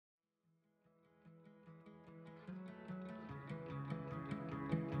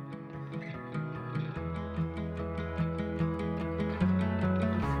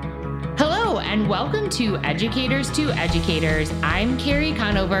and welcome to Educators to Educators. I'm Carrie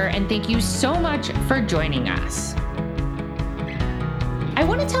Conover, and thank you so much for joining us. I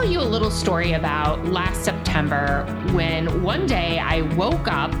want to tell you a little story about last September when one day I woke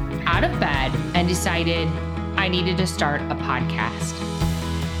up out of bed and decided I needed to start a podcast.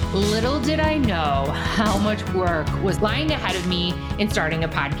 Little did I know how much work was lying ahead of me in starting a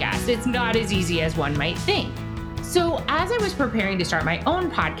podcast. It's not as easy as one might think. So as I was preparing to start my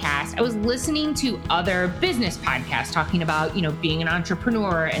own podcast, I was listening to other business podcasts talking about, being an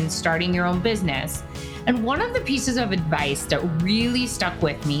entrepreneur and starting your own business. And one of the pieces of advice that really stuck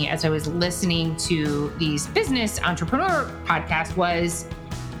with me as I was listening to these business entrepreneur podcasts was,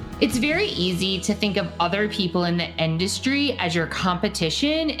 it's very easy to think of other people in the industry as your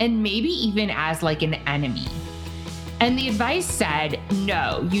competition and maybe even as like an enemy. And the advice said,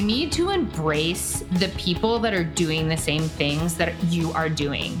 no, you need to embrace the people that are doing the same things that you are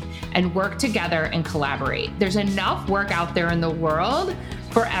doing and work together and collaborate. There's enough work out there in the world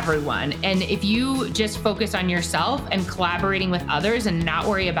for everyone. And if you just focus on yourself and collaborating with others and not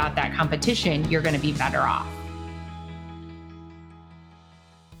worry about that competition, you're going to be better off.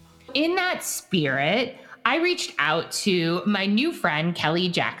 In that spirit, I reached out to my new friend, Kelly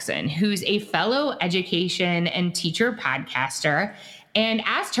Jackson, who's a fellow education and teacher podcaster, and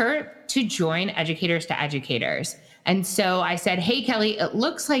asked her to join Educators to Educators. And so I said, hey, Kelly, it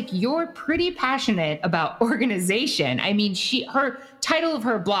looks like you're pretty passionate about organization. I mean, her title of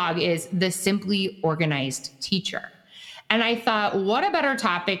her blog is The Simply Organized Teacher. And I thought, what a better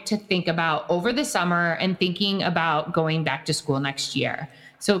topic to think about over the summer and thinking about going back to school next year.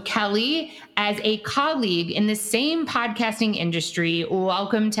 So Kelly, as a colleague in the same podcasting industry,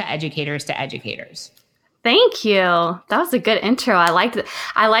 welcome to Educators to Educators. Thank you. That was a good intro. I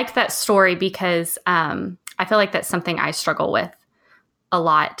liked that story because I feel like that's something I struggle with a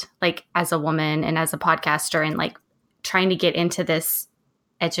lot, like as a woman and as a podcaster and like trying to get into this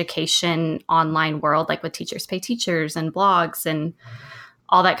education online world, like with Teachers Pay Teachers and blogs and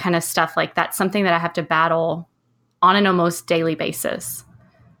all that kind of stuff. Like that's something that I have to battle on an almost daily basis.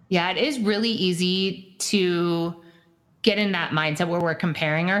 Yeah, it is really easy to get in that mindset where we're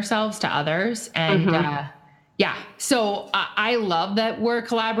comparing ourselves to others. And so I love that we're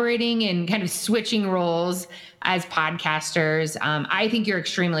collaborating and kind of switching roles as podcasters. I think you're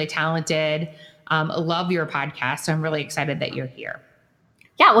extremely talented. Love your podcast. So I'm really excited that you're here.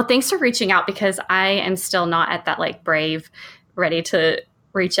 Yeah, well, thanks for reaching out because I am still not at that like brave, ready to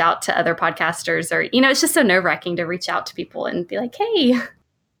reach out to other podcasters or, it's just so nerve-wracking to reach out to people and be like, hey.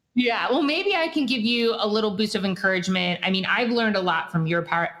 Yeah, well, maybe I can give you a little boost of encouragement. I mean, I've learned a lot from your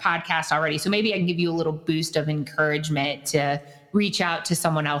podcast already, so maybe I can give you a little boost of encouragement to reach out to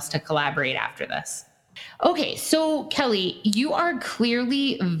someone else to collaborate after this. Okay, so Kelly, you are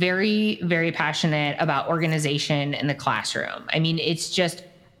clearly very, very passionate about organization in the classroom. I mean, it's just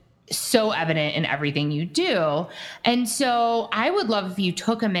so evident in everything you do. And so I would love if you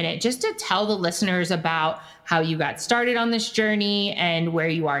took a minute just to tell the listeners about how you got started on this journey and where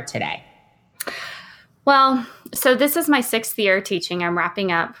you are today. Well, so this is my 6th year teaching. I'm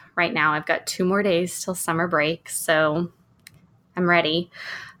wrapping up right now. I've got 2 more days till summer break, so I'm ready.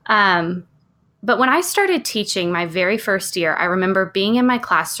 But when I started teaching my very first year, I remember being in my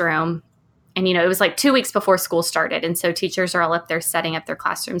classroom and, it was like 2 weeks before school started. And so teachers are all up there setting up their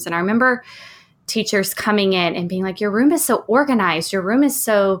classrooms. And I remember teachers coming in and being like, your room is so organized. Your room is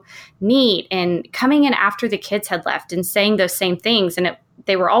so neat. And coming in after the kids had left and saying those same things. And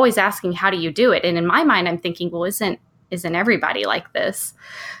they were always asking, how do you do it? And in my mind, I'm thinking, well, isn't everybody like this?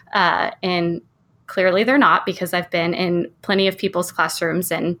 And clearly they're not, because I've been in plenty of people's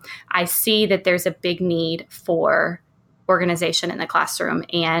classrooms and I see that there's a big need for organization in the classroom.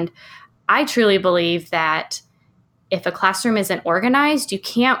 And I truly believe that if a classroom isn't organized, you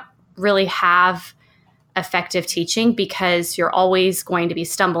can't really have effective teaching because you're always going to be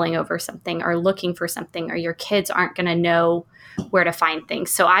stumbling over something or looking for something, or your kids aren't going to know where to find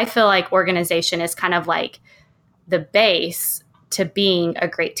things. So I feel like organization is kind of like the base to being a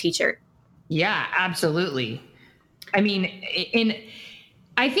great teacher. Yeah, absolutely. I mean,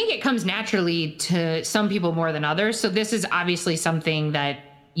 I think it comes naturally to some people more than others. So this is obviously something that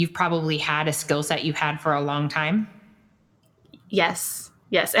you've probably had a skill set you've had for a long time. Yes.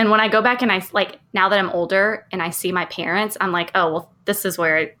 And when I go back and I now that I'm older and I see my parents, I'm like, oh, well, this is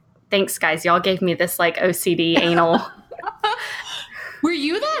where, thanks guys. Y'all gave me this like OCD anal. Were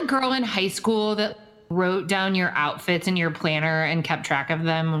you that girl in high school that wrote down your outfits in your planner and kept track of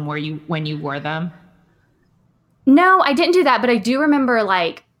them and when you wore them? No, I didn't do that. But I do remember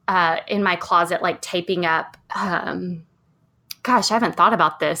in my closet, taping up gosh, I haven't thought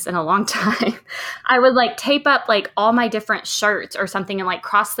about this in a long time. I would like tape up like all my different shirts or something and like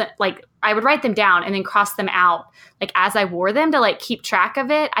cross them, like I would write them down and then cross them out like as I wore them to like keep track of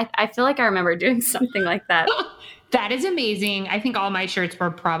it. I feel like I remember doing something like that. That is amazing. I think all my shirts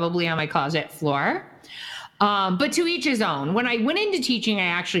were probably on my closet floor. But to each his own. When I went into teaching, I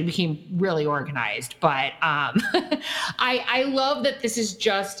actually became really organized. But I love that this is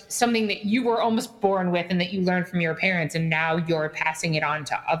just something that you were almost born with and that you learned from your parents, and now you're passing it on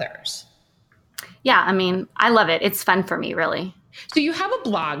to others. Yeah, I mean, I love it. It's fun for me, really. So you have a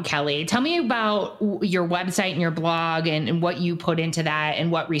blog, Kelly. Tell me about your website and your blog and what you put into that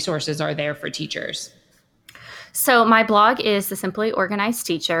and what resources are there for teachers. So my blog is The Simply Organized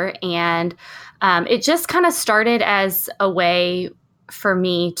Teacher, and it just kind of started as a way for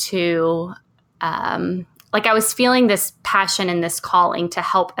me to, like I was feeling this passion and this calling to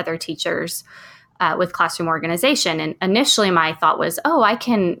help other teachers with classroom organization. And initially my thought was, I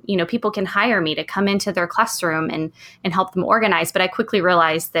can, people can hire me to come into their classroom and help them organize. But I quickly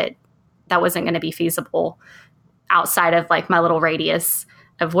realized that that wasn't going to be feasible outside of like my little radius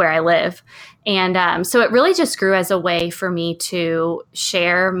of where I live. And so it really just grew as a way for me to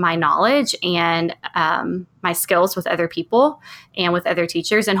share my knowledge and my skills with other people and with other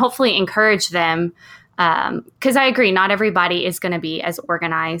teachers, and hopefully encourage them. Because I agree, not everybody is going to be as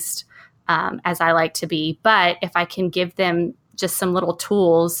organized as I like to be. But if I can give them just some little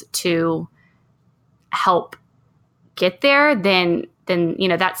tools to help get there, then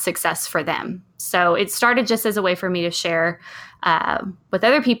that's success for them. So it started just as a way for me to share with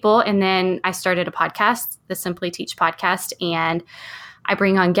other people. And then I started a podcast, the Simply Teach podcast, and I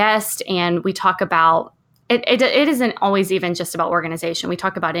bring on guests and we talk about, it isn't always even just about organization. We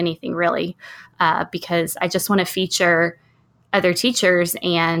talk about anything really, because I just want to feature other teachers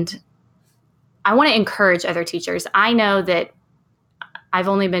and I want to encourage other teachers. I know that I've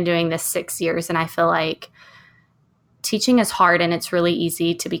only been doing this 6 years and I feel like teaching is hard and it's really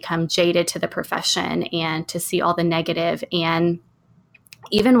easy to become jaded to the profession and to see all the negative. And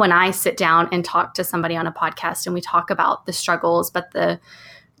even when I sit down and talk to somebody on a podcast and we talk about the struggles, but the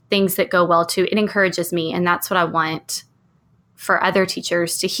things that go well too, it encourages me. And that's what I want for other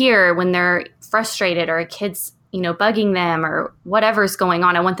teachers to hear when they're frustrated or a kid's, bugging them or whatever's going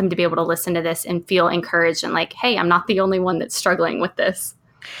on. I want them to be able to listen to this and feel encouraged and like, hey, I'm not the only one that's struggling with this.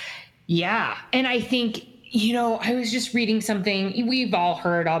 Yeah. And I think, I was just reading something. We've all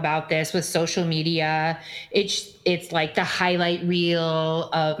heard about this with social media. It's like the highlight reel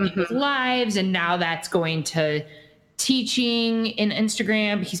of people's lives. And now that's going to teaching in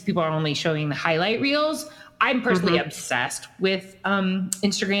Instagram because people are only showing the highlight reels. I'm personally obsessed with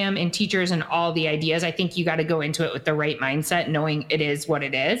Instagram and teachers and all the ideas. I think you got to go into it with the right mindset, knowing it is what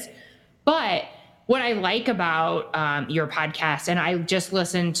it is. But what I like about your podcast, and I just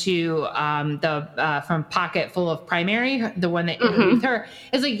listened to the from Pocket Full of Primary, the one that interviewed with her,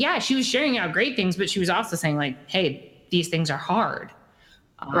 is like, yeah, she was sharing out great things, but she was also saying like, hey, these things are hard.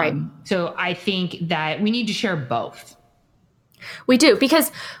 Right. So I think that we need to share both. We do,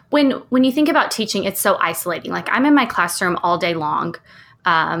 because when you think about teaching, it's so isolating. Like I'm in my classroom all day long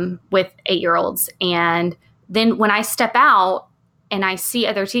with 8-year-olds. And then when I step out and I see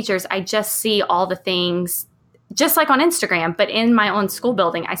other teachers, I just see all the things, just like on Instagram, but in my own school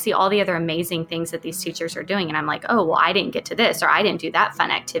building, I see all the other amazing things that these teachers are doing. And I'm like, oh, well, I didn't get to this, or I didn't do that fun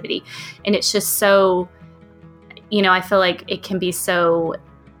activity. And it's just so, I feel like it can be so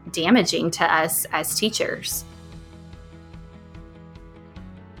damaging to us as teachers.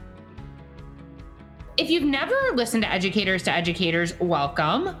 If you've never listened to Educators,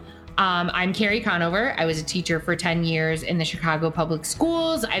 welcome. I'm Carrie Conover. I was a teacher for 10 years in the Chicago Public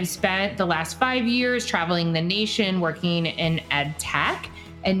Schools. I've spent the last 5 years traveling the nation working in ed tech.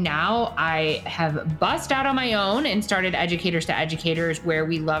 And now I have bust out on my own and started Educators, where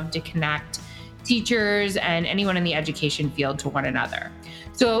we love to connect teachers and anyone in the education field to one another.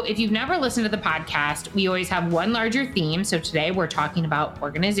 So if you've never listened to the podcast, we always have one larger theme. So today we're talking about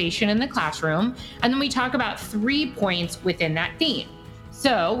organization in the classroom, and then we talk about 3 points within that theme.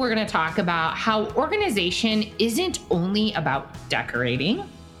 So we're going to talk about how organization isn't only about decorating.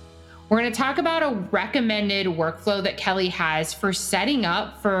 We're going to talk about a recommended workflow that Kelly has for setting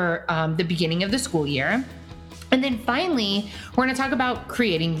up for the beginning of the school year. And then finally, we're going to talk about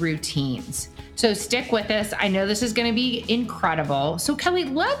creating routines. So stick with us. I know this is going to be incredible. So Kelly,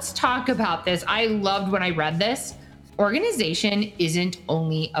 let's talk about this. I loved when I read this. Organization isn't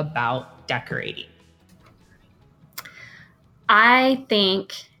only about decorating. I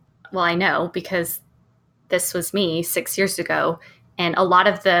think, well, I know because this was me 6 years ago. And a lot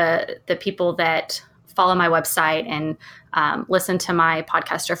of the people that follow my website and listen to my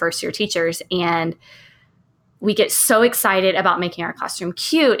podcast for first year teachers. And we get so excited about making our classroom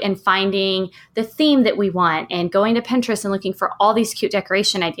cute and finding the theme that we want and going to Pinterest and looking for all these cute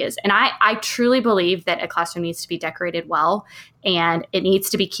decoration ideas. And I truly believe that a classroom needs to be decorated well, and it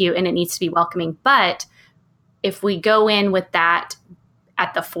needs to be cute, and it needs to be welcoming. But if we go in with that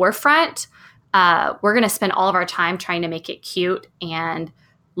at the forefront, we're going to spend all of our time trying to make it cute and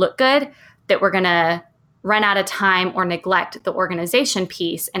look good, that we're going to run out of time or neglect the organization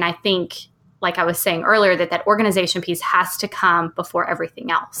piece. And I think, like I was saying earlier, that organization piece has to come before everything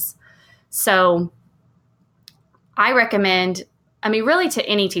else. So I recommend, really to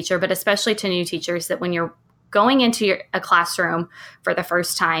any teacher, but especially to new teachers, that when you're going into a classroom for the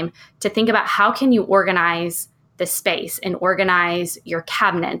first time, to think about how can you organize the space and organize your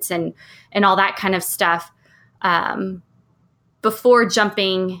cabinets and all that kind of stuff before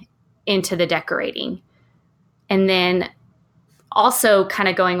jumping into the decorating. And then also kind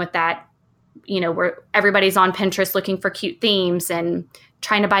of going with that, where everybody's on Pinterest looking for cute themes and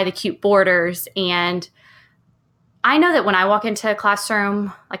trying to buy the cute borders. And I know that when I walk into a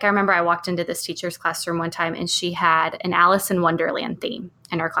classroom, like I remember I walked into this teacher's classroom one time and she had an Alice in Wonderland theme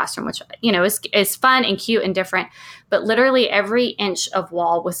in her classroom, which, is fun and cute and different. But literally every inch of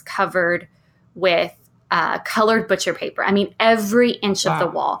wall was covered with colored butcher paper. Every inch of the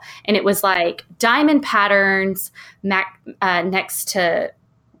wall. And it was like diamond patterns next to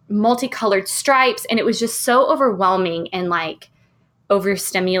multicolored stripes. And it was just so overwhelming and like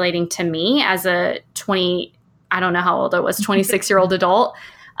overstimulating to me as a I don't know how old I was, 26-year-old adult.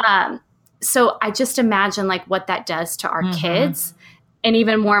 So I just imagine like what that does to our kids. And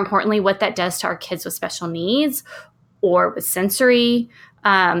even more importantly, what that does to our kids with special needs or with sensory,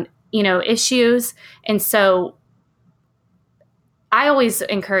 issues. And so I always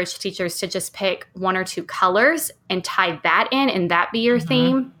encourage teachers to just pick one or two colors and tie that in and that be your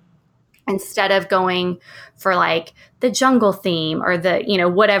theme, instead of going for like the jungle theme or the,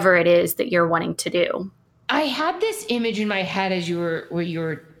 whatever it is that you're wanting to do. I had this image in my head as you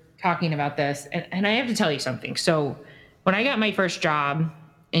were talking about this, and I have to tell you something. So when I got my first job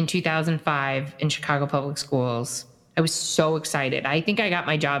in 2005 in Chicago Public Schools, I was so excited. I think I got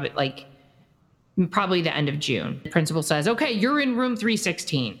my job at like probably the end of June. The principal says, okay, you're in room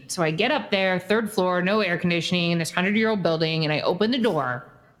 316. So I get up there, third floor, no air conditioning in this 100-year-old building, and I open the door.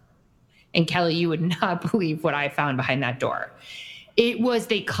 And Kelly, you would not believe what I found behind that door. It was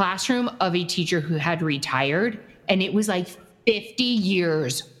the classroom of a teacher who had retired, and it was like 50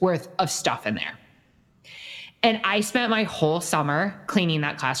 years worth of stuff in there. And I spent my whole summer cleaning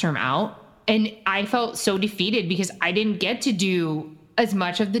that classroom out, and I felt so defeated because I didn't get to do as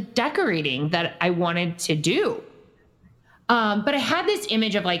much of the decorating that I wanted to do. But I had this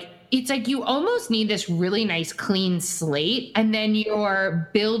image of like, it's like you almost need this really nice clean slate, and then you're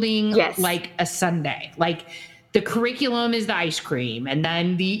building like a sundae. Like the curriculum is the ice cream, and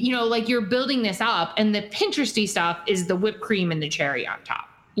then like you're building this up, and the Pinteresty stuff is the whipped cream and the cherry on top.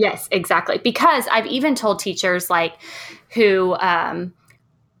 Yes, exactly. Because I've even told teachers like who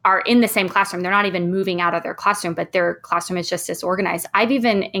are in the same classroom, they're not even moving out of their classroom, but their classroom is just disorganized. I've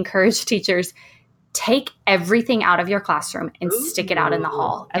even encouraged teachers, take everything out of your classroom and stick it out in the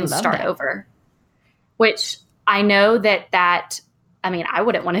hall and start over. Which I know that I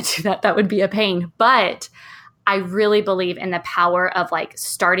wouldn't want to do that. That would be a pain. But I really believe in the power of like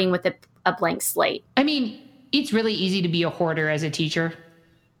starting with a blank slate. It's really easy to be a hoarder as a teacher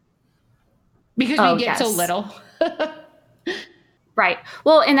because we get so little. Right.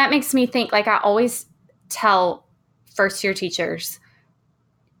 Well, and that makes me think, like I always tell first year teachers,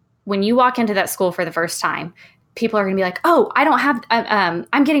 when you walk into that school for the first time, people are going to be like, oh, I don't have,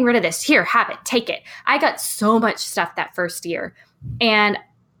 I'm getting rid of this. Here, have it, take it. I got so much stuff that first year. And,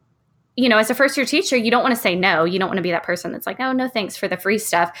 as a first year teacher, you don't want to say no. You don't want to be that person that's like, oh, no, thanks for the free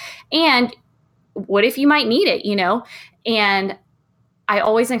stuff. And what if you might need it, And I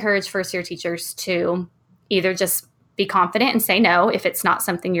always encourage first year teachers to either just be confident and say no if it's not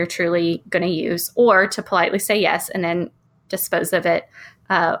something you're truly going to use, or to politely say yes and then dispose of it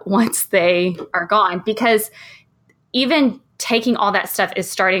once they are gone. Because even taking all that stuff is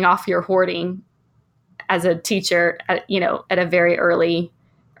starting off your hoarding as a teacher, at a very early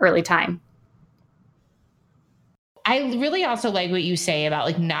time. I really also like what you say about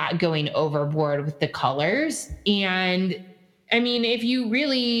like not going overboard with the colors. And if you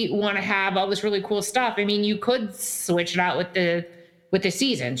really want to have all this really cool stuff, you could switch it out with the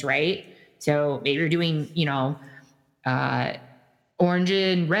seasons, right? So maybe you're doing, orange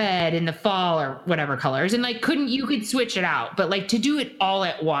and red in the fall or whatever colors. And like, you could switch it out, but like to do it all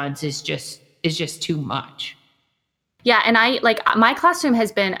at once is just is just too much. Yeah. And my classroom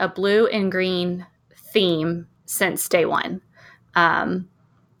has been a blue and green theme since day one. And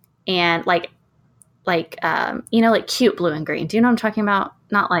like cute blue and green. Do you know what I'm talking about?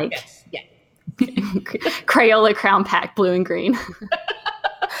 Not like yes. Yeah. Crayola Crown Pack blue and green.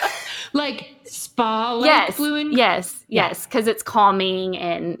 Like spa, yes, blue and yes, because it's calming,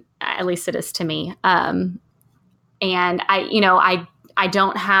 and at least it is to me. And I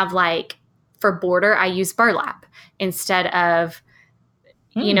don't have like for border, I use burlap instead of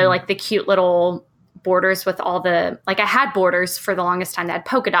like the cute little borders with all the, like I had borders for the longest time that had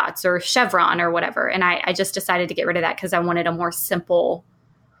polka dots or chevron or whatever. And I just decided to get rid of that because I wanted it to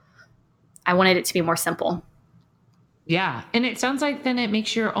be more simple. Yeah. And it sounds like then it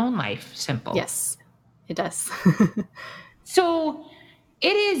makes your own life simple. Yes, it does. So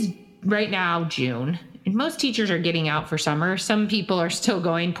it is right now June, and most teachers are getting out for summer. Some people are still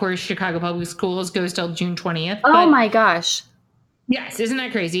going. Poor Chicago Public Schools goes till June 20th. Oh my gosh. Yes. Isn't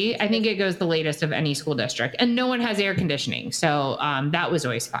that crazy? I think it goes the latest of any school district, and no one has air conditioning. So that was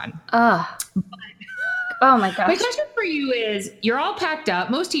always fun. Oh my gosh. My question for you is, you're all packed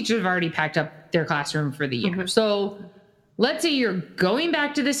up. Most teachers have already packed up their classroom for the year. Mm-hmm. So let's say you're going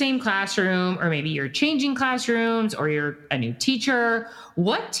back to the same classroom, or maybe you're changing classrooms, or you're a new teacher.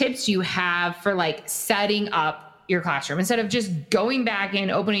 What tips do you have for like setting up your classroom instead of just going back in,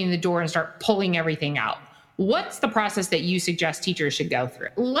 opening the door and start pulling everything out? What's the process that you suggest teachers should go through?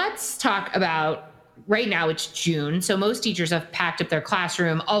 Let's talk about right now. It's June. So most teachers have packed up their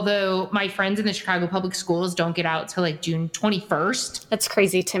classroom, although my friends in the Chicago Public Schools don't get out till like June 21st. That's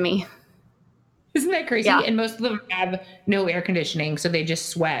crazy to me. Isn't that crazy? Yeah. And most of them have no air conditioning, so they just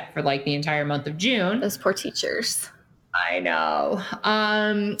sweat for like the entire month of June. Those poor teachers. I know.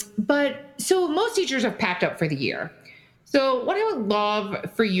 But so most teachers have packed up for the year. So what I would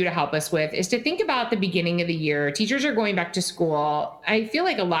love for you to help us with is to think about the beginning of the year. Teachers are going back to school. I feel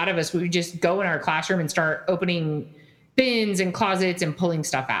like a lot of us, we would just go in our classroom and start opening bins and closets and pulling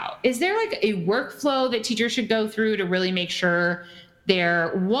stuff out. Is there like a workflow that teachers should go through to really make sure they're,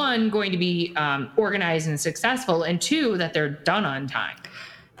 one, going to be organized and successful, and two, that they're done on time?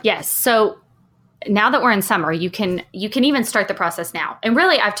 Yes. So now that we're in summer, you can even start the process now. And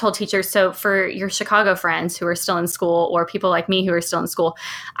really, I've told teachers, so for your Chicago friends who are still in school, or people like me who are still in school,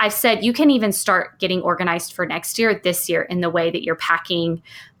 I've said you can even start getting organized for next year, this year, in the way that you're packing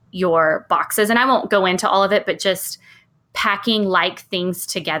your boxes. And I won't go into all of it, but just packing like things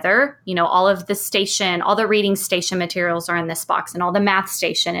together. All of the reading station materials are in this box, and all the math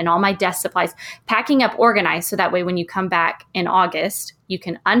station and all my desk supplies, packing up organized. So that way, when you come back in August, you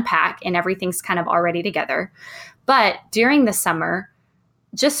can unpack and everything's kind of already together. But during the summer,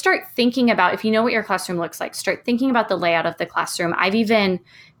 just start thinking about, if you know what your classroom looks like, start thinking about the layout of the classroom. I've even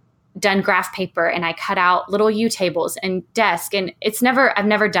done graph paper, and I cut out little U tables and desk. And I've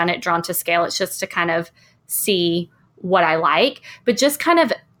never done it drawn to scale. It's just to kind of see what I like, but just kind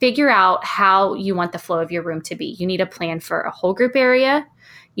of figure out how you want the flow of your room to be. You need a plan for a whole group area.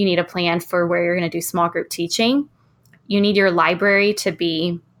 You need a plan for where you're going to do small group teaching. You need your library to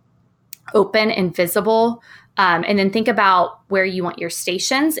be open and visible. And then think about where you want your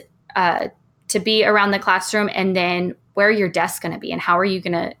stations to be around the classroom, and then where are your desks going to be, and how are you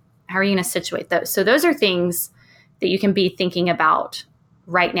going to situate those? So those are things that you can be thinking about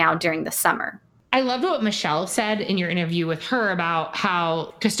right now during the summer. I loved what Michelle said in your interview with her about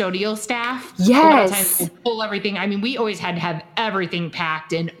how custodial staff, yes, a lot of times will pull everything. I mean, we always had to have everything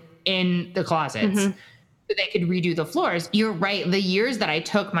packed in the closets so they could redo the floors. You're right. The years that I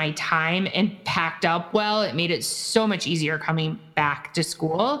took my time and packed up well, it made it so much easier coming back to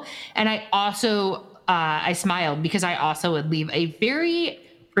school. And I also, I smiled because I also would leave a very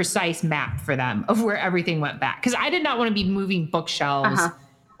precise map for them of where everything went back, because I did not want to be moving bookshelves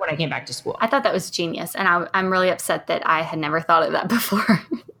when I came back to school. I thought that was genius. And I'm really upset that I had never thought of that before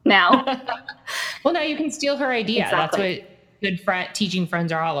now. Well, now you can steal her idea. Exactly. That's what teaching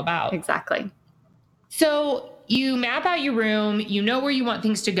friends are all about. Exactly. So you map out your room, you know where you want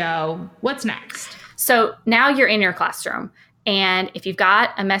things to go. What's next? So now you're in your classroom. And if you've got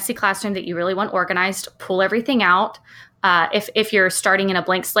a messy classroom that you really want organized, pull everything out. If you're starting in a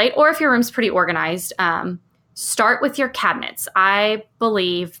blank slate, or if your room's pretty organized, start with your cabinets. I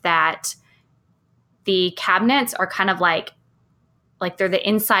believe that the cabinets are kind of like they're the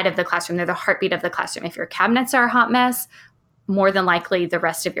inside of the classroom. They're the heartbeat of the classroom. If your cabinets are a hot mess, more than likely the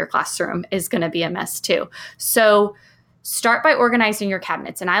rest of your classroom is going to be a mess too. So start by organizing your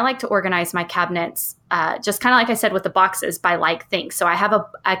cabinets. And I like to organize my cabinets just kind of like I said with the boxes, by like things. So I have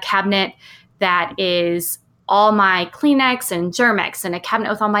a cabinet that is all my Kleenex and Germex, and a cabinet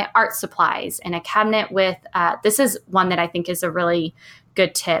with all my art supplies, and a cabinet with, this is one that I think is a really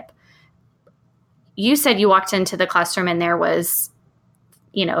good tip. You said you walked into the classroom and there was,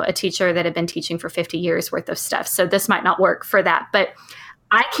 a teacher that had been teaching for 50 years worth of stuff. So this might not work for that, but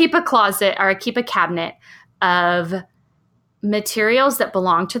I keep a closet, or I keep a cabinet of materials that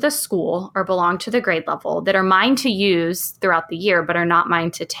belong to the school or belong to the grade level that are mine to use throughout the year, but are not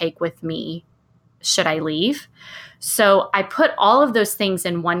mine to take with me should I leave. So I put all of those things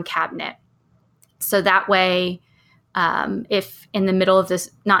in one cabinet. So that way, if in the middle of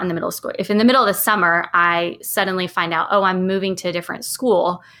this, not in the middle of school, if in the middle of the summer, I suddenly find out, oh, I'm moving to a different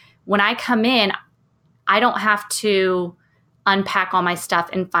school, when I come in, I don't have to unpack all my stuff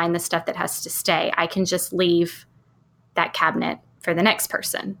and find the stuff that has to stay. I can just leave that cabinet for the next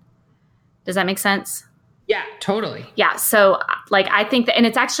person. Does that make sense? Yeah, totally. Yeah. So I think that, and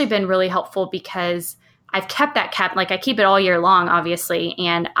it's actually been really helpful because I've kept that cabinet, I keep it all year long, obviously,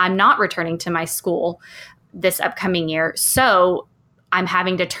 and I'm not returning to my school this upcoming year. So I'm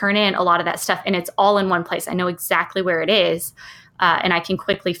having to turn in a lot of that stuff, and it's all in one place. I know exactly where it is, and I can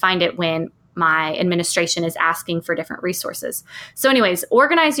quickly find it when my administration is asking for different resources. So anyways,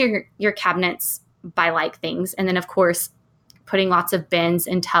 organize your cabinets by things. And then, of course, putting lots of bins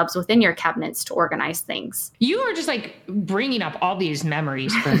and tubs within your cabinets to organize things. You are just bringing up all these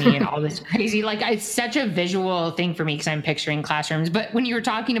memories for me and all this crazy, it's such a visual thing for me because I'm picturing classrooms. But when you were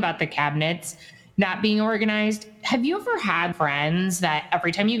talking about the cabinets not being organized, have you ever had friends that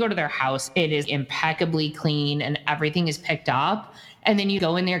every time you go to their house, it is impeccably clean and everything is picked up? And then you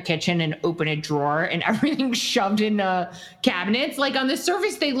go in their kitchen and open a drawer and everything's shoved in cabinets. On the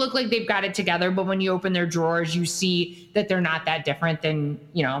surface, they look like they've got it together. But when you open their drawers, you see that they're not that different than,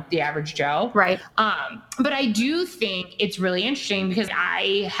 the average Joe. Right. But I do think it's really interesting because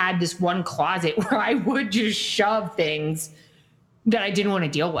I had this one closet where I would just shove things that I didn't want to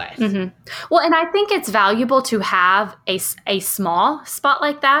deal with. Mm-hmm. Well, and I think it's valuable to have a small spot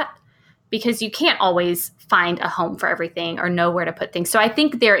like that, because you can't always find a home for everything or know where to put things. So I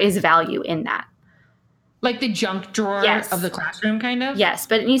think there is value in that. Like the junk drawer of the classroom, kind of? Yes,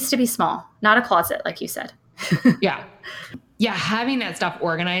 but it needs to be small, not a closet, like you said. Yeah. Yeah, having that stuff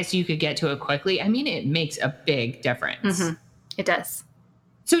organized so you could get to it quickly, it makes a big difference. Mm-hmm. It does.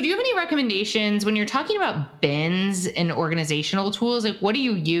 So do you have any recommendations when you're talking about bins and organizational tools? What do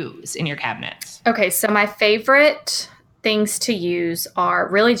you use in your cabinets? Okay, so my favorite things to use are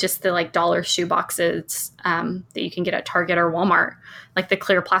really just the dollar shoe boxes that you can get at Target or Walmart, the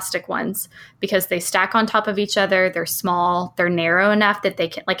clear plastic ones, because they stack on top of each other. They're small. They're narrow enough that they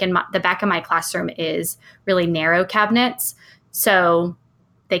can, the back of my classroom is really narrow cabinets, so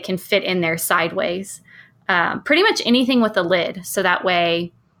they can fit in there sideways. Pretty much anything with a lid, so that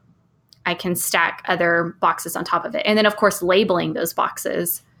way I can stack other boxes on top of it. And then, of course, labeling those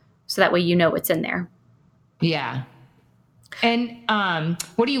boxes so that way you know what's in there. Yeah. And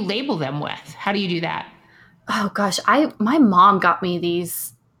what do you label them with? How do you do that? Oh, gosh. My mom got me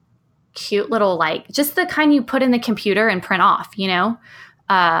these cute little, just the kind you put in the computer and print off,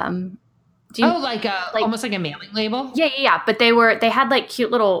 almost like a mailing label? Yeah. But they had cute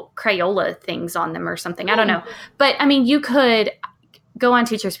little Crayola things on them or something. I don't know. But you could go on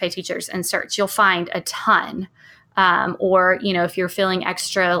Teachers Pay Teachers and search. You'll find a ton. Or, if you're feeling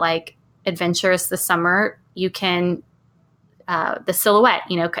extra adventurous this summer, you can, the silhouette,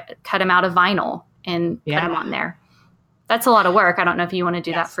 cut them out of vinyl and put them on there. That's a lot of work. I don't know if you want to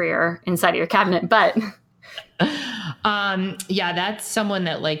do that for your inside of your cabinet, but that's someone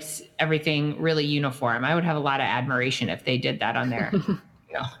that likes everything really uniform. I would have a lot of admiration if they did that on there.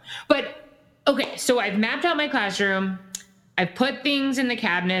 But okay, so I've mapped out my classroom. I've put things in the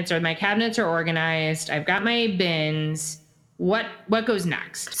cabinets, or my cabinets are organized. I've got my bins. What goes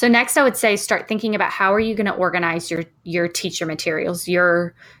next? So next, I would say start thinking about how are you going to organize your teacher materials,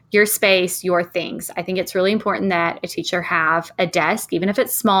 your space, your things. I think it's really important that a teacher have a desk, even if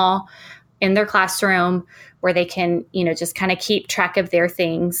it's small, in their classroom where they can, just kind of keep track of their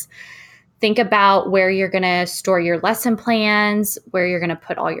things. Think about where you're going to store your lesson plans, where you're going to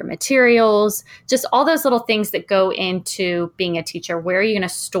put all your materials, just all those little things that go into being a teacher. Where are you going to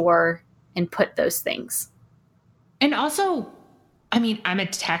store and put those things? And also, I'm a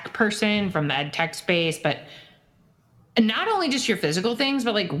tech person from the ed tech space, but not only just your physical things,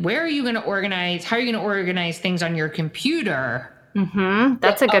 but where are you going to organize? How are you going to organize things on your computer? Mm-hmm.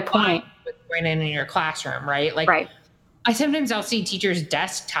 That's a good point. Right in your classroom, right? Right. I'll see teachers'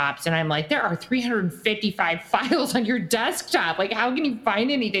 desktops and I'm like, there are 355 files on your desktop. How can you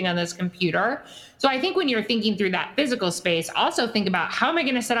find anything on this computer? So I think when you're thinking through that physical space, also think about how am I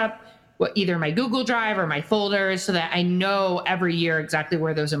going to set up either my Google Drive or my folders so that I know every year exactly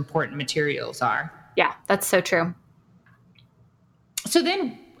where those important materials are. Yeah, that's so true. So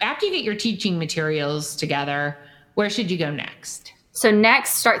then after you get your teaching materials together, where should you go next? So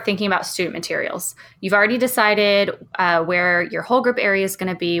next, start thinking about student materials. You've already decided where your whole group area is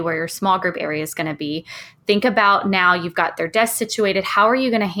going to be, where your small group area is going to be. Think about now you've got their desks situated. How are you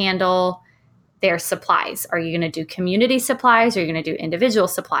going to handle their supplies? Are you going to do community supplies? Or are you going to do individual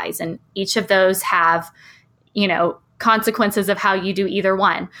supplies? And each of those have, consequences of how you do either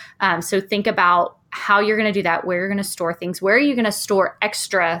one. So think about how you're going to do that, where you're going to store things, where are you going to store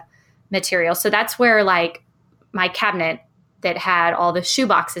extra material. So that's where like my cabinet that had all the shoe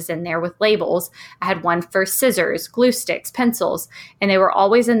boxes in there with labels. I had one for scissors, glue sticks, pencils, and they were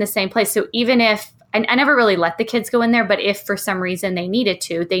always in the same place. So even if, I never really let the kids go in there, but if for some reason they needed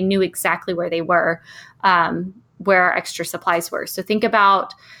to, they knew exactly where they were, where our extra supplies were. So think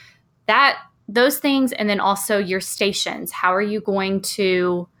about those things. And then also your stations. How are you going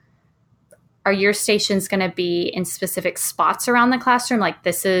to, are your stations going to be in specific spots around the classroom? Like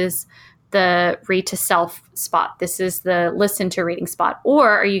this is the read to self spot. This is the listen to reading spot. Or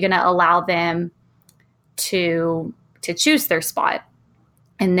are you going to allow them to choose their spot?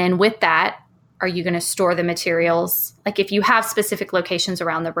 And then with that, are you going to store the materials? Like if you have specific locations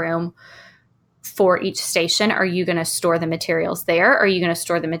around the room for each station, are you going to store the materials there? Or are you going to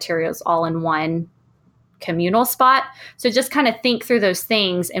store the materials all in one communal spot? So just kind of think through those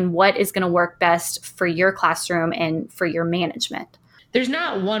things and what is going to work best for your classroom and for your management. There's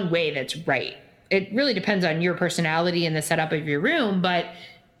not one way that's right. It really depends on your personality and the setup of your room, but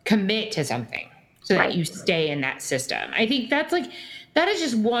commit to something so that you stay in that system. I think that is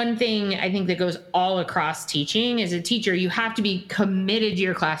just one thing I think that goes all across teaching. As a teacher, you have to be committed to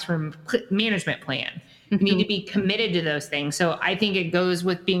your classroom management plan. You need to be committed to those things. So I think it goes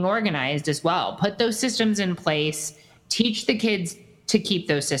with being organized as well. Put those systems in place, teach the kids to keep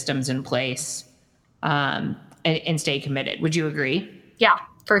those systems in place, and stay committed. Would you agree? Yeah,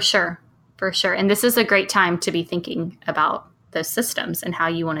 for sure. For sure. And this is a great time to be thinking about those systems and how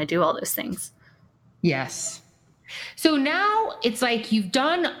you want to do all those things. Yes. So now it's like you've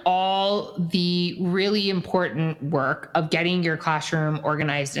done all the really important work of getting your classroom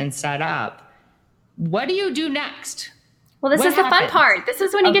organized and set up. What do you do next? Well, this is the fun part. This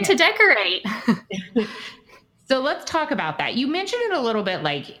is when you get to decorate. So let's talk about that. You mentioned it a little bit,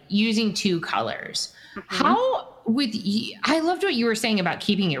 like using two colors. I loved what you were saying about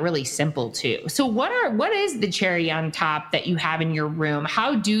keeping it really simple too. So what is the cherry on top that you have in your room?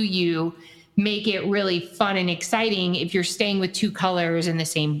 How do you make it really fun and exciting if you're staying with two colors and the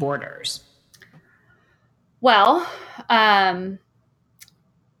same borders? Well,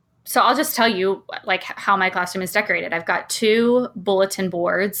 so I'll just tell you like how my classroom is decorated. I've got two bulletin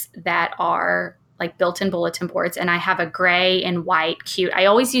boards that are like built-in bulletin boards, and I have a gray and white cute. I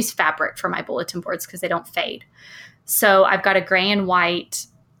always use fabric for my bulletin boards because they don't fade. So I've got a gray and white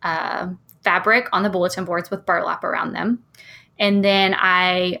fabric on the bulletin boards with burlap around them. And then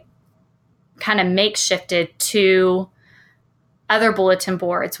I kind of makeshifted two other bulletin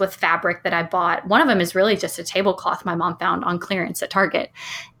boards with fabric that I bought. One of them is really just a tablecloth my mom found on clearance at Target.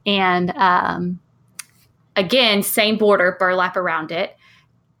 And again, same border, burlap around it.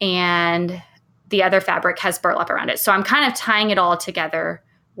 And the other fabric has burlap around it. So I'm kind of tying it all together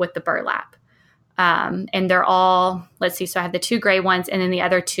with the burlap. And they're all, let's see, so I have the two gray ones, and then the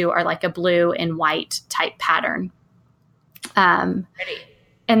other two are like a blue and white type pattern. And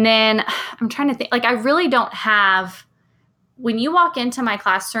then I'm trying to think, like I really don't have, when you walk into my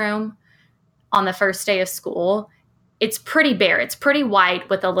classroom on the first day of school, it's pretty bare. It's pretty white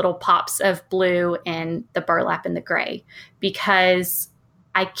with a little pops of blue and the burlap and the gray, because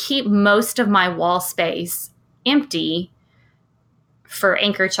I keep most of my wall space empty for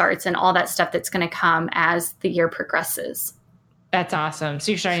anchor charts and all that stuff that's going to come as the year progresses. That's awesome.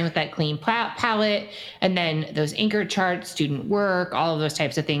 So you're starting with that clean palette, and then those anchor charts, student work, all of those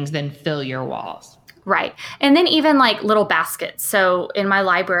types of things, then fill your walls. Right. And then even like little baskets. So in my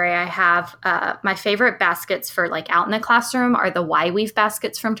library, I have my favorite baskets for like out in the classroom are the Y-Weave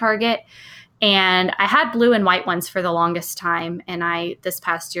baskets from Target. And I had blue and white ones for the longest time. And I, this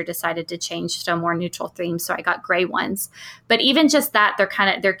past year, decided to change to a more neutral theme. So I got gray ones. But even just that,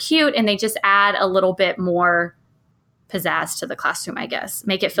 they're cute, and they just add a little bit more pizzazz to the classroom, I guess.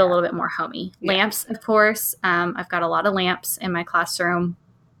 Make it feel a little bit more homey. Yeah. Lamps, of course. I've got a lot of lamps in my classroom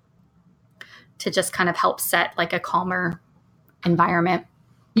to just kind of help set like a calmer environment.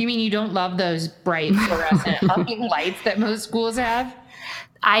 You mean you don't love those bright fluorescent humming lights that most schools have?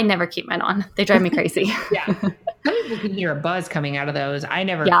 I never keep mine on. They drive me crazy. Yeah. Some people can hear a buzz coming out of those. I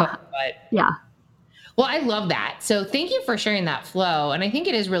never could, but yeah. Well, I love that. So thank you for sharing that flow. And I think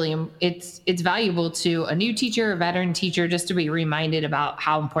it is really, it's valuable to a new teacher, a veteran teacher, just to be reminded about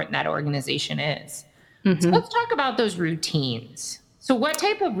how important that organization is. So let's talk about those routines. So what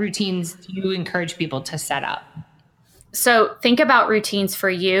type of routines do you encourage people to set up? So think about routines for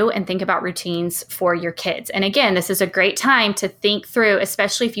you and think about routines for your kids. And again, this is a great time to think through,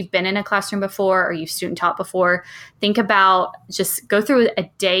 especially if you've been in a classroom before or you've student taught before. Think about, just go through a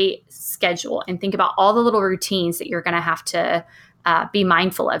day schedule and think about all the little routines that you're going to have to be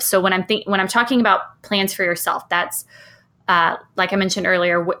mindful of. So when I'm talking about plans for yourself, that's like I mentioned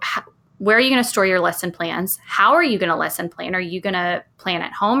earlier, where are you going to store your lesson plans? How are you going to lesson plan? Are you going to plan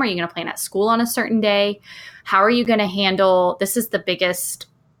at home? Are you going to plan at school on a certain day? How are you going to handle, this is the biggest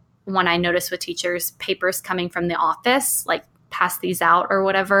one I notice with teachers, papers coming from the office, like pass these out or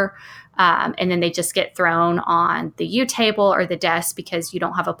whatever. And then they just get thrown on the U table or the desk because you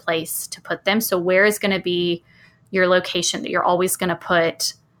don't have a place to put them. So where is going to be your location that you're always going to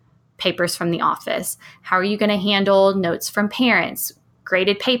put papers from the office? How are you going to handle notes from parents?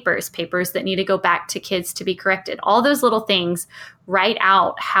 Graded papers that need to go back to kids to be corrected, all those little things. Write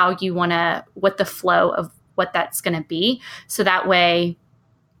out how you want to, what the flow of what that's going to be. So that way,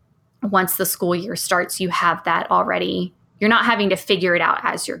 once the school year starts, you have that already. You're not having to figure it out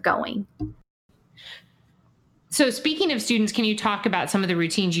as you're going. So speaking of students, can you talk about some of the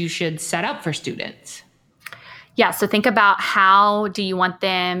routines you should set up for students? Yeah. So think about, how do you want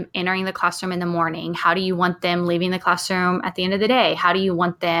them entering the classroom in the morning? How do you want them leaving the classroom at the end of the day? How do you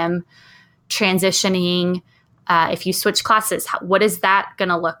want them transitioning? If you switch classes, what is that going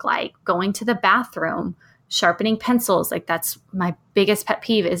to look like? Going to the bathroom, sharpening pencils. Like, that's my biggest pet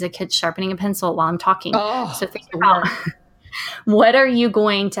peeve, is a kid sharpening a pencil while I'm talking. So think about what are you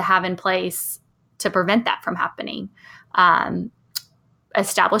going to have in place to prevent that from happening?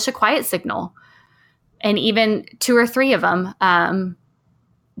 Establish a quiet signal. And even 2 or 3 of them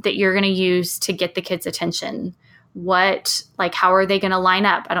that you're going to use to get the kids' attention. How are they going to line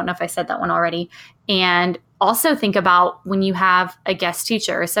up? I don't know if I said that one already. And also think about, when you have a guest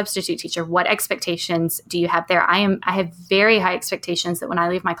teacher or a substitute teacher, what expectations do you have there? I have very high expectations that when I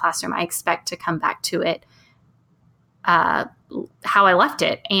leave my classroom, I expect to come back to it how I left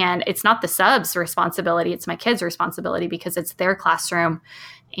it. And it's not the sub's responsibility. It's my kids' responsibility, because it's their classroom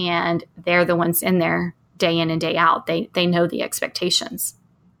and they're the ones in there day in and day out. They know the expectations.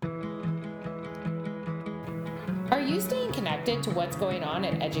 Are you staying connected to what's going on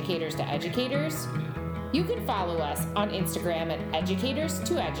at Educators to Educators? You can follow us on Instagram at Educators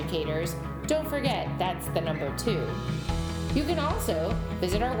to Educators. Don't forget, that's the number 2. You can also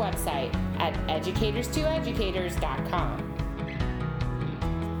visit our website at educatorstoeducators.com.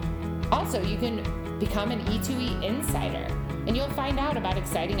 Also, you can become an E2E insider, and you'll find out about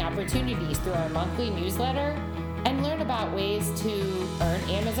exciting opportunities through our monthly newsletter and learn about ways to earn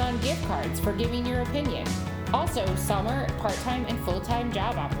Amazon gift cards for giving your opinion. Also, summer, part-time, and full-time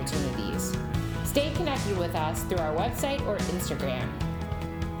job opportunities. Stay connected with us through our website or Instagram.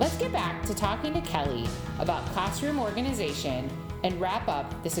 Let's get back to talking to Kelly about classroom organization and wrap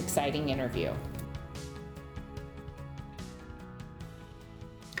up this exciting interview.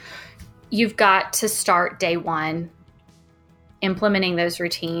 You've got to start day one implementing those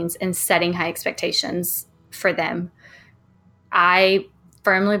routines and setting high expectations for them. I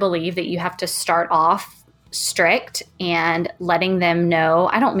firmly believe that you have to start off strict and letting them know.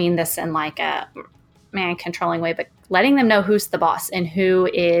 I don't mean this in like a controlling way, but letting them know who's the boss and who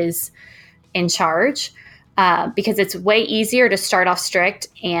is in charge, because it's way easier to start off strict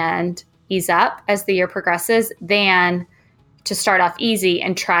and ease up as the year progresses than to start off easy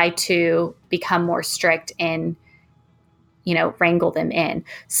and try to become more strict and, wrangle them in.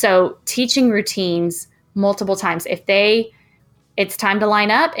 So teaching routines multiple times. If it's time to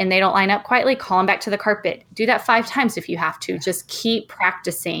line up and they don't line up quietly, call them back to the carpet. Do that 5 times if you have to. Just keep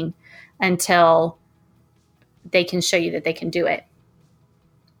practicing until they can show you that they can do it.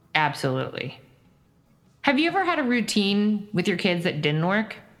 Absolutely. Have you ever had a routine with your kids that didn't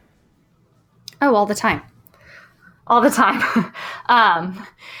work? Oh, all the time. All the time.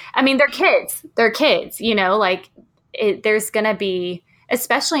 They're kids. They're kids, there's going to be,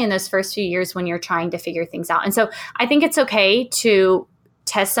 especially in those first few years when you're trying to figure things out. And so I think it's okay to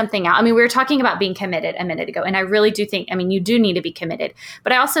test something out. We were talking about being committed a minute ago, and I really do think, you do need to be committed,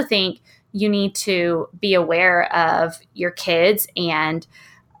 but I also think you need to be aware of your kids and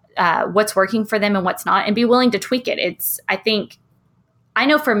what's working for them and what's not, and be willing to tweak it. I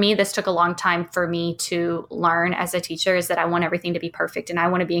know for me, this took a long time for me to learn as a teacher, is that I want everything to be perfect and I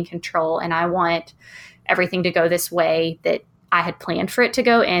want to be in control and I want everything to go this way that I had planned for it to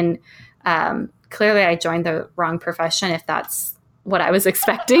go. And clearly I joined the wrong profession if that's what I was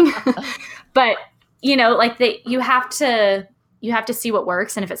expecting. But, like you have to see what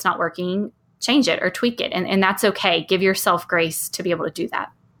works. And if it's not working, change it or tweak it. And that's okay. Give yourself grace to be able to do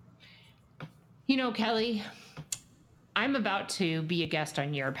that. Kelly, I'm about to be a guest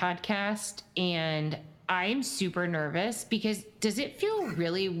on your podcast, and I'm super nervous because does it feel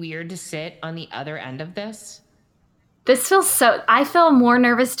really weird to sit on the other end of this? I feel more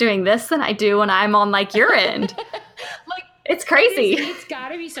nervous doing this than I do when I'm on your end. It's crazy. It's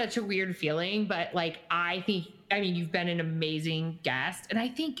gotta be such a weird feeling, but you've been an amazing guest, and I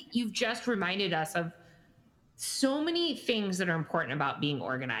think you've just reminded us of so many things that are important about being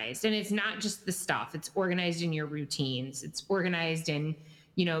organized. And it's not just the stuff. It's organized in your routines. It's organized in,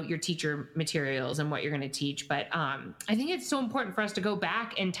 your teacher materials and what you're going to teach. But I think it's so important for us to go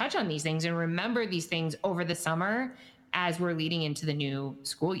back and touch on these things and remember these things over the summer as we're leading into the new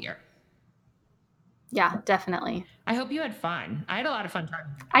school year. Yeah, definitely. I hope you had fun. I had a lot of fun talking.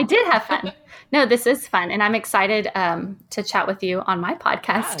 I did have fun. No, this is fun. And I'm excited to chat with you on my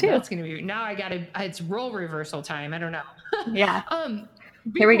podcast too. That's going to be, now it's role reversal time. I don't know. Yeah.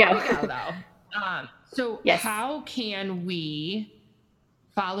 Here we go. So yes. How can we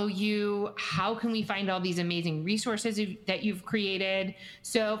follow you? How can we find all these amazing resources that you've created?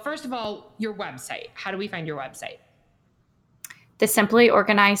 So first of all, your website. How do we find your website?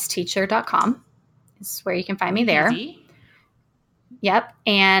 thesimplyorganizedteacher.com. Is where you can find me there. Easy. Yep.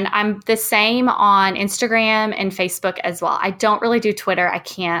 And I'm the same on Instagram and Facebook as well. I don't really do Twitter. I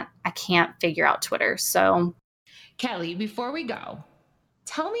can't figure out Twitter. So Kelly, before we go,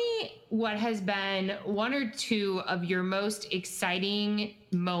 tell me what has been one or two of your most exciting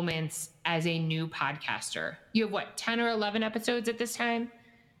moments as a new podcaster. You have 10 or 11 episodes at this time?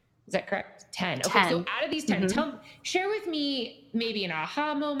 Is that correct? 10. Okay, 10. so out of these 10, share with me maybe an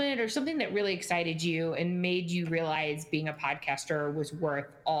aha moment or something that really excited you and made you realize being a podcaster was worth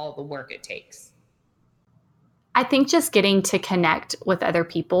all the work it takes. I think just getting to connect with other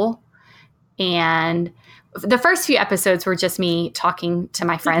people. And the first few episodes were just me talking to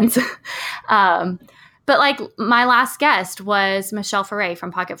my friends. But my last guest was Michelle Foray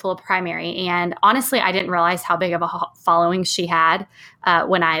from Pocketful of Primary. And honestly, I didn't realize how big of a following she had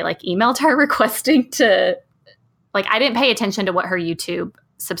when I emailed her requesting to, I didn't pay attention to what her YouTube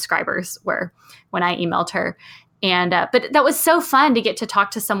subscribers were when I emailed her. And, but that was so fun to get to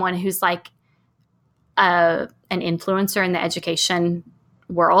talk to someone who's an influencer in the education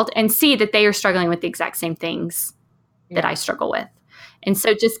world and see that they are struggling with the exact same things that I struggle with. And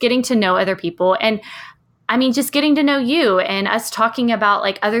so just getting to know other people and just getting to know you and us talking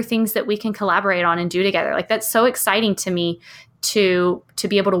about other things that we can collaborate on and do together. That's so exciting to me to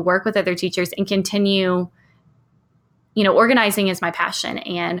be able to work with other teachers and continue, organizing is my passion.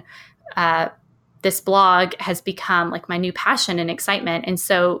 And this blog has become my new passion and excitement. And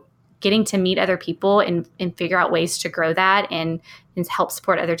so getting to meet other people and figure out ways to grow that and help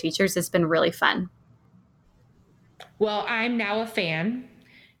support other teachers has been really fun. Well, I'm now a fan.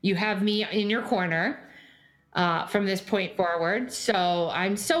 You have me in your corner from this point forward. So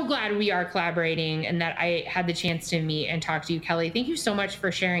I'm so glad we are collaborating and that I had the chance to meet and talk to you, Kelly. Thank you so much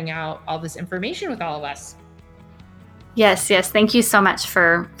for sharing out all this information with all of us. Yes. Thank you so much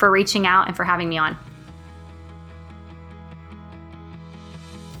for reaching out and for having me on.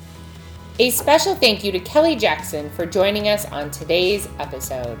 A special thank you to Kelly Jackson for joining us on today's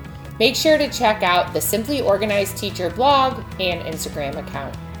episode. Make sure to check out the Simply Organized Teacher blog and Instagram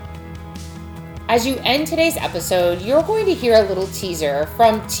account. As you end today's episode, you're going to hear a little teaser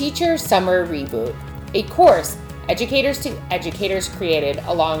from Teacher Summer Reboot, a course Educators to Educators created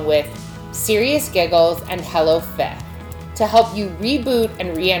along with Serious Giggles and Hello Fifth to help you reboot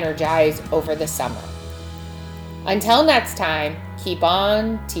and re-energize over the summer. Until next time, keep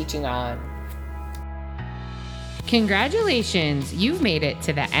on teaching on. Congratulations, you've made it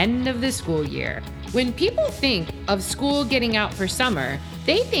to the end of the school year. When people think of school getting out for summer,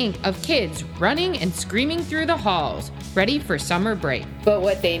 they think of kids running and screaming through the halls, ready for summer break. But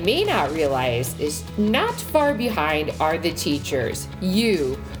what they may not realize is not far behind are the teachers.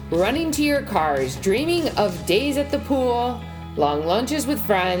 You, running to your cars, dreaming of days at the pool, long lunches with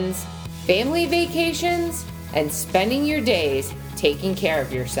friends, family vacations, and spending your days taking care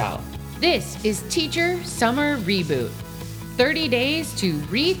of yourself. This is Teacher Summer Reboot. 30 days to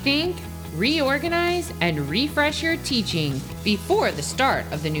rethink, reorganize, and refresh your teaching before the start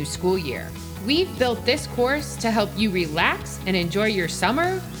of the new school year. We've built this course to help you relax and enjoy your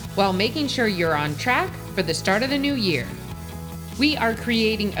summer while making sure you're on track for the start of the new year. We are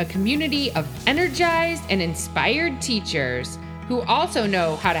creating a community of energized and inspired teachers who also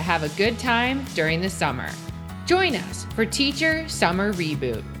know how to have a good time during the summer. Join us for Teacher Summer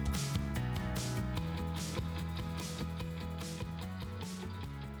Reboot.